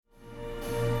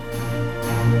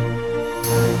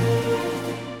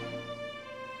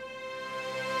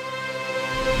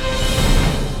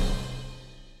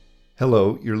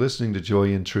Hello, you're listening to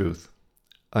Joy in Truth.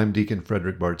 I'm Deacon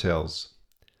Frederick Bartels.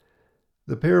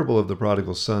 The parable of the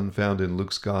prodigal son found in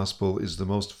Luke's Gospel is the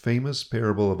most famous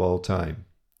parable of all time.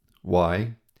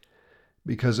 Why?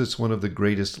 Because it's one of the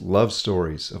greatest love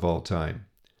stories of all time.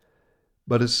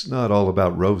 But it's not all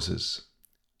about roses.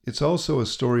 It's also a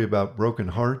story about broken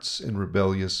hearts and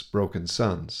rebellious, broken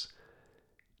sons.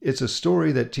 It's a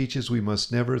story that teaches we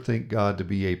must never think God to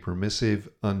be a permissive,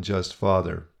 unjust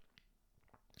father.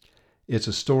 It's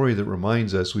a story that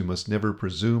reminds us we must never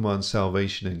presume on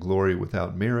salvation and glory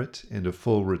without merit and a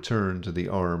full return to the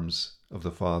arms of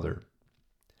the Father.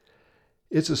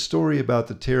 It's a story about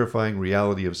the terrifying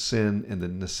reality of sin and the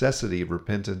necessity of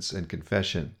repentance and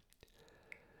confession.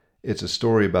 It's a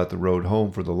story about the road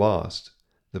home for the lost,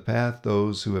 the path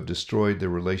those who have destroyed their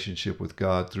relationship with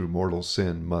God through mortal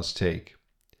sin must take.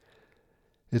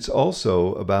 It's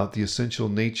also about the essential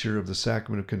nature of the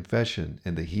sacrament of confession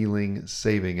and the healing,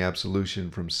 saving absolution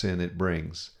from sin it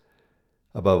brings.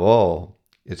 Above all,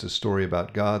 it's a story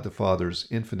about God the Father's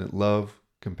infinite love,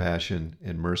 compassion,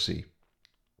 and mercy.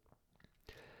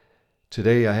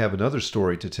 Today I have another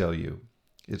story to tell you.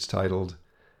 It's titled,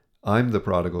 I'm the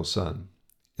Prodigal Son,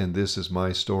 and this is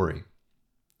my story.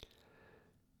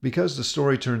 Because the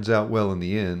story turns out well in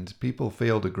the end, people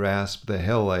fail to grasp the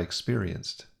hell I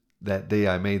experienced. That day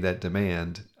I made that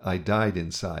demand, I died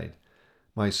inside.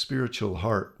 My spiritual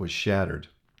heart was shattered.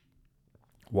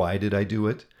 Why did I do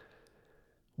it?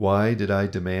 Why did I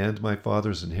demand my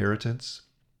father's inheritance?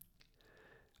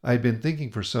 I had been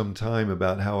thinking for some time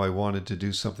about how I wanted to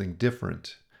do something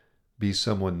different, be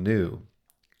someone new,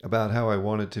 about how I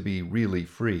wanted to be really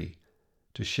free,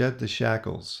 to shed the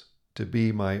shackles, to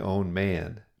be my own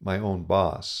man, my own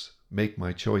boss, make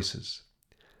my choices.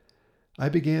 I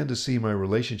began to see my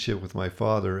relationship with my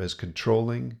father as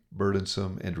controlling,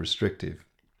 burdensome, and restrictive.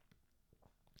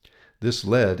 This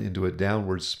led into a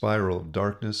downward spiral of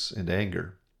darkness and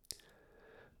anger.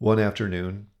 One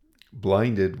afternoon,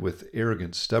 blinded with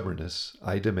arrogant stubbornness,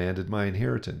 I demanded my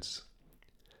inheritance.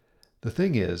 The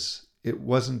thing is, it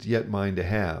wasn't yet mine to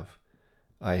have.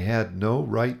 I had no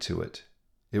right to it.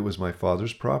 It was my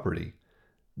father's property,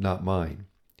 not mine.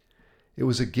 It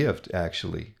was a gift,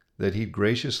 actually, that he'd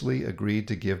graciously agreed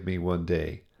to give me one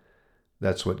day.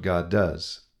 That's what God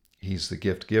does. He's the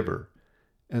gift giver,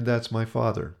 and that's my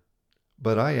Father.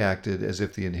 But I acted as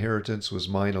if the inheritance was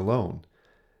mine alone.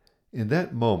 In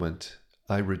that moment,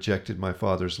 I rejected my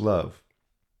Father's love.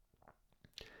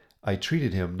 I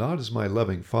treated him not as my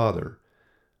loving Father,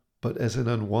 but as an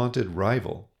unwanted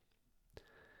rival.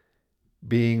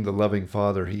 Being the loving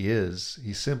Father he is,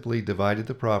 he simply divided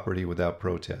the property without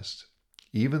protest,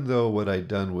 even though what I'd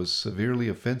done was severely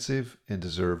offensive and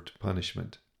deserved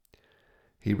punishment.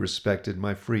 He respected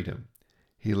my freedom.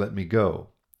 He let me go.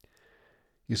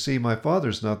 You see, my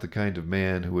father's not the kind of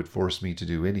man who would force me to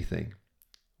do anything.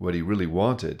 What he really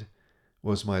wanted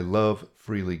was my love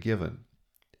freely given.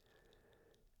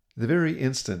 The very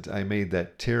instant I made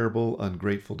that terrible,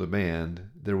 ungrateful demand,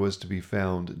 there was to be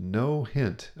found no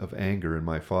hint of anger in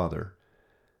my father.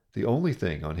 The only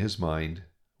thing on his mind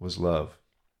was love.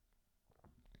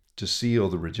 To seal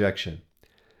the rejection,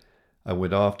 I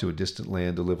went off to a distant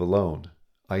land to live alone,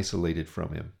 isolated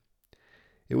from him.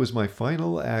 It was my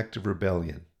final act of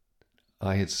rebellion.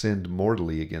 I had sinned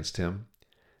mortally against him.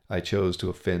 I chose to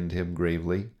offend him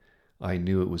gravely. I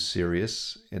knew it was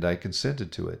serious, and I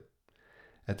consented to it.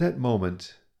 At that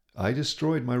moment, I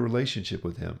destroyed my relationship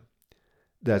with him.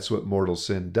 That's what mortal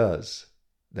sin does.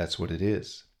 That's what it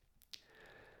is.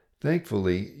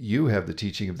 Thankfully, you have the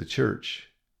teaching of the Church.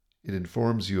 It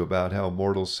informs you about how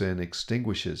mortal sin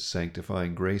extinguishes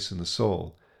sanctifying grace in the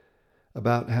soul,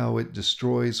 about how it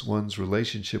destroys one's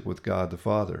relationship with God the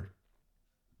Father.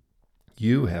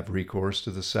 You have recourse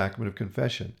to the sacrament of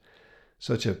confession.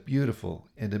 Such a beautiful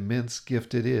and immense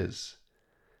gift it is,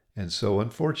 and so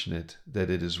unfortunate that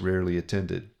it is rarely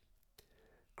attended.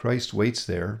 Christ waits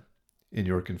there, in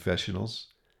your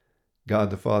confessionals. God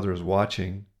the Father is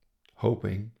watching,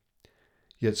 hoping,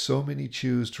 yet so many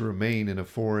choose to remain in a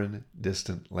foreign,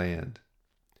 distant land.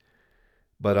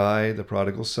 But I, the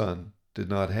prodigal son, did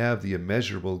not have the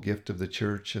immeasurable gift of the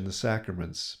Church and the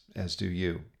sacraments, as do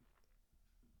you.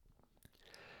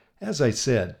 As I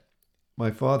said, my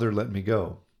father let me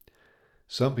go.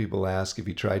 Some people ask if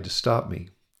he tried to stop me.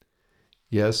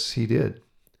 Yes, he did,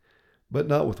 but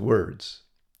not with words.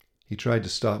 He tried to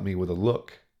stop me with a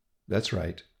look. That's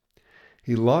right.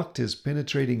 He locked his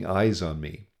penetrating eyes on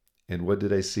me. And what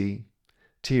did I see?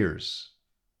 Tears,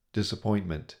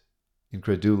 disappointment,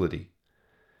 incredulity.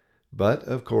 But,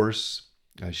 of course,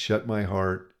 I shut my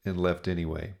heart and left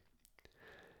anyway.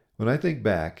 When I think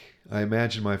back, I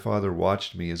imagine my father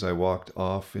watched me as I walked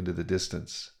off into the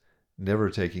distance,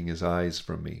 never taking his eyes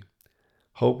from me,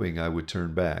 hoping I would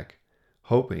turn back,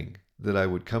 hoping that I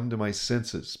would come to my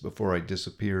senses before I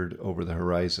disappeared over the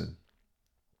horizon.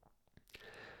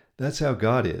 That's how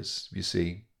God is, you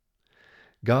see.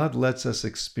 God lets us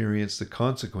experience the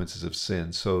consequences of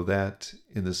sin so that,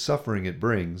 in the suffering it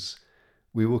brings,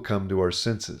 we will come to our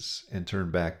senses and turn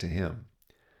back to Him,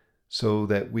 so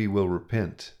that we will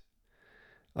repent.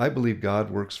 I believe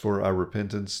God works for our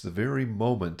repentance the very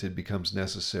moment it becomes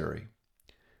necessary,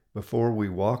 before we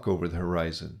walk over the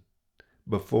horizon,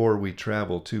 before we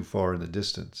travel too far in the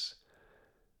distance.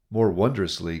 More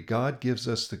wondrously, God gives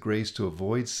us the grace to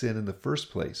avoid sin in the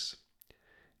first place,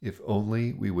 if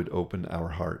only we would open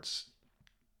our hearts.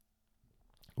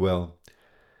 Well,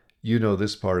 you know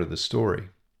this part of the story.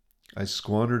 I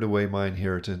squandered away my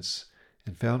inheritance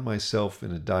and found myself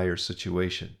in a dire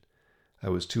situation. I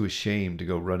was too ashamed to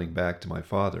go running back to my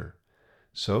father,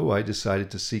 so I decided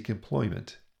to seek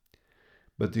employment.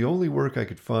 But the only work I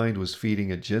could find was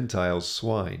feeding a Gentile's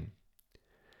swine.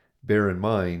 Bear in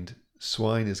mind,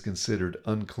 swine is considered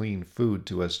unclean food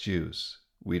to us Jews.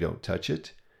 We don't touch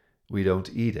it. We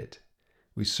don't eat it.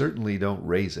 We certainly don't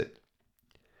raise it.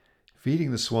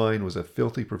 Feeding the swine was a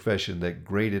filthy profession that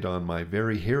grated on my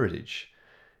very heritage.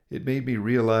 It made me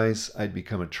realize I'd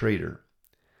become a traitor,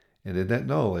 and in that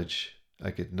knowledge, I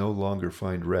could no longer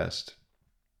find rest.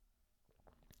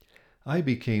 I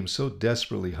became so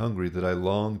desperately hungry that I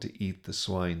longed to eat the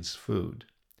swine's food.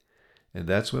 And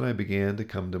that's when I began to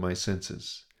come to my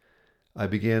senses. I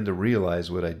began to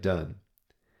realize what I'd done,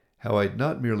 how I'd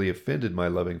not merely offended my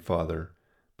loving father,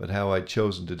 but how I'd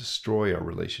chosen to destroy our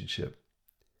relationship.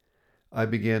 I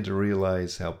began to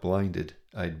realize how blinded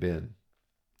I'd been.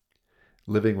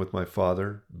 Living with my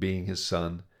father, being his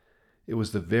son, it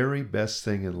was the very best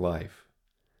thing in life.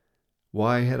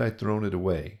 Why had I thrown it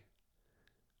away?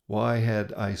 Why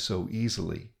had I so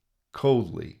easily,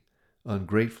 coldly,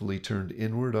 ungratefully turned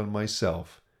inward on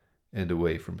myself and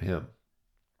away from him?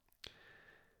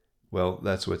 Well,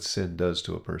 that's what sin does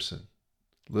to a person.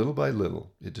 Little by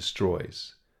little, it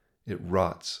destroys. It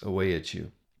rots away at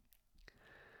you.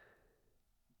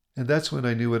 And that's when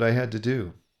I knew what I had to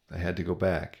do. I had to go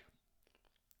back.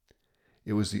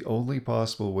 It was the only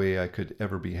possible way I could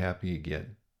ever be happy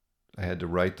again. I had to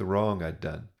right the wrong I'd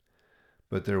done.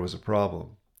 But there was a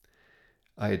problem.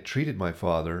 I had treated my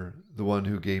father, the one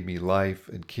who gave me life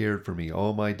and cared for me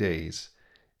all my days,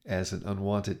 as an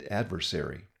unwanted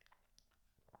adversary.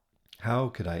 How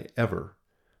could I ever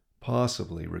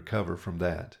possibly recover from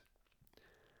that?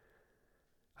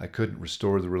 I couldn't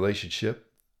restore the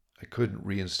relationship. I couldn't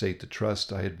reinstate the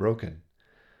trust I had broken.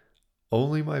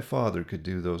 Only my father could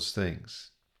do those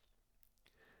things.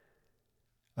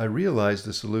 I realized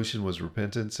the solution was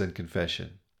repentance and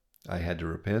confession. I had to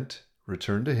repent,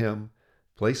 return to him,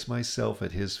 place myself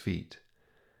at his feet.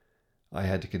 I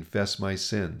had to confess my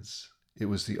sins. It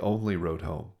was the only road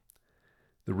home.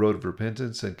 The road of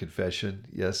repentance and confession,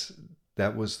 yes,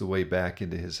 that was the way back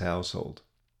into his household.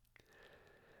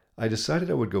 I decided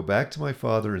I would go back to my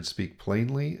father and speak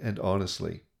plainly and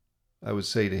honestly. I would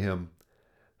say to him,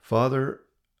 "Father,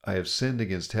 I have sinned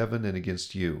against heaven and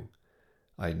against you.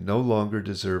 I no longer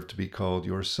deserve to be called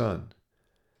your son.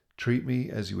 Treat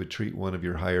me as you would treat one of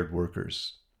your hired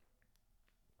workers."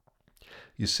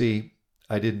 You see,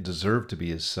 I didn't deserve to be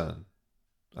his son.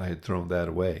 I had thrown that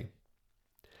away.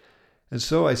 And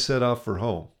so I set off for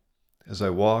home. As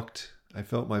I walked, I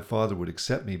felt my father would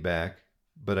accept me back,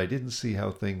 but I didn't see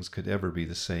how things could ever be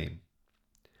the same.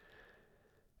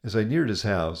 As I neared his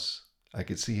house, I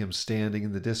could see him standing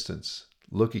in the distance,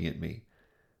 looking at me,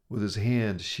 with his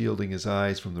hand shielding his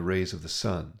eyes from the rays of the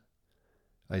sun.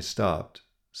 I stopped,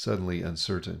 suddenly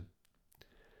uncertain.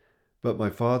 But my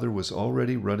father was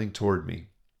already running toward me.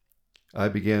 I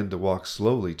began to walk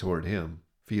slowly toward him,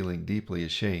 feeling deeply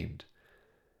ashamed.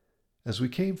 As we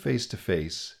came face to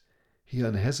face, he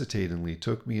unhesitatingly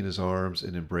took me in his arms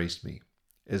and embraced me,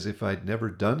 as if I'd never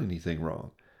done anything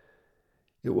wrong.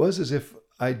 It was as if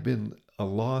I'd been a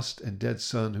lost and dead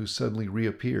son who suddenly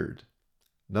reappeared,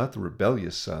 not the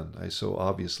rebellious son I so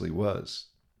obviously was.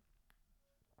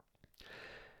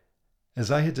 As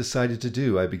I had decided to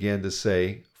do, I began to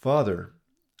say, "Father,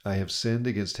 I have sinned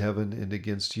against heaven and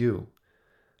against you.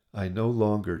 I no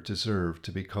longer deserve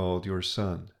to be called your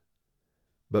son."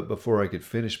 But before I could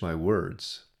finish my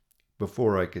words,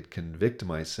 before I could convict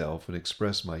myself and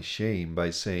express my shame by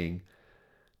saying,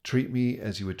 "Treat me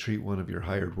as you would treat one of your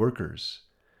hired workers,"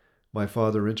 my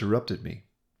father interrupted me.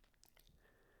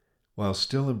 While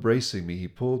still embracing me, he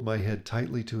pulled my head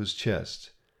tightly to his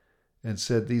chest and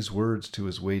said these words to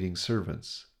his waiting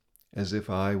servants. as if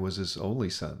I was his only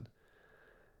son,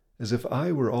 as if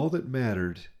I were all that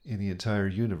mattered in the entire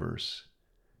universe.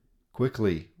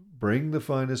 Quickly, bring the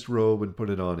finest robe and put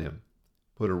it on him.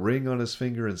 Put a ring on his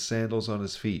finger and sandals on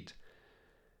his feet.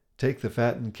 Take the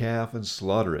fattened calf and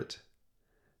slaughter it.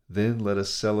 Then let us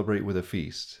celebrate with a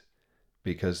feast,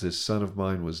 because this son of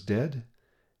mine was dead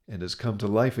and has come to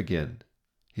life again.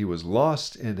 He was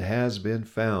lost and has been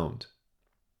found.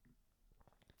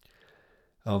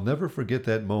 I'll never forget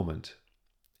that moment.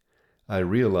 I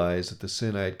realized that the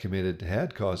sin I had committed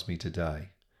had caused me to die.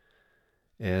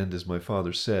 And as my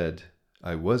father said,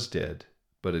 I was dead,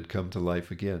 but had come to life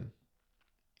again.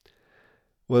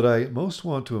 What I most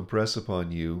want to impress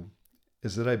upon you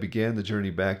is that I began the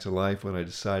journey back to life when I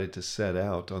decided to set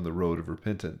out on the road of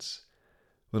repentance.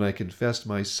 When I confessed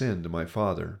my sin to my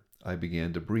father, I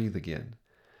began to breathe again.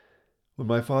 When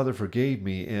my father forgave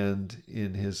me and,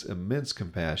 in his immense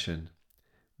compassion,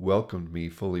 welcomed me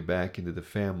fully back into the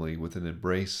family with an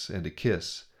embrace and a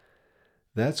kiss,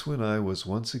 that's when I was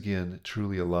once again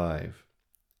truly alive.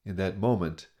 In that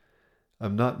moment,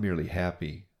 I'm not merely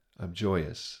happy, I'm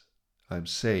joyous, I'm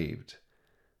saved,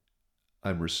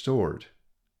 I'm restored.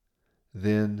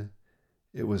 Then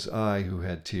it was I who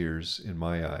had tears in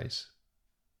my eyes.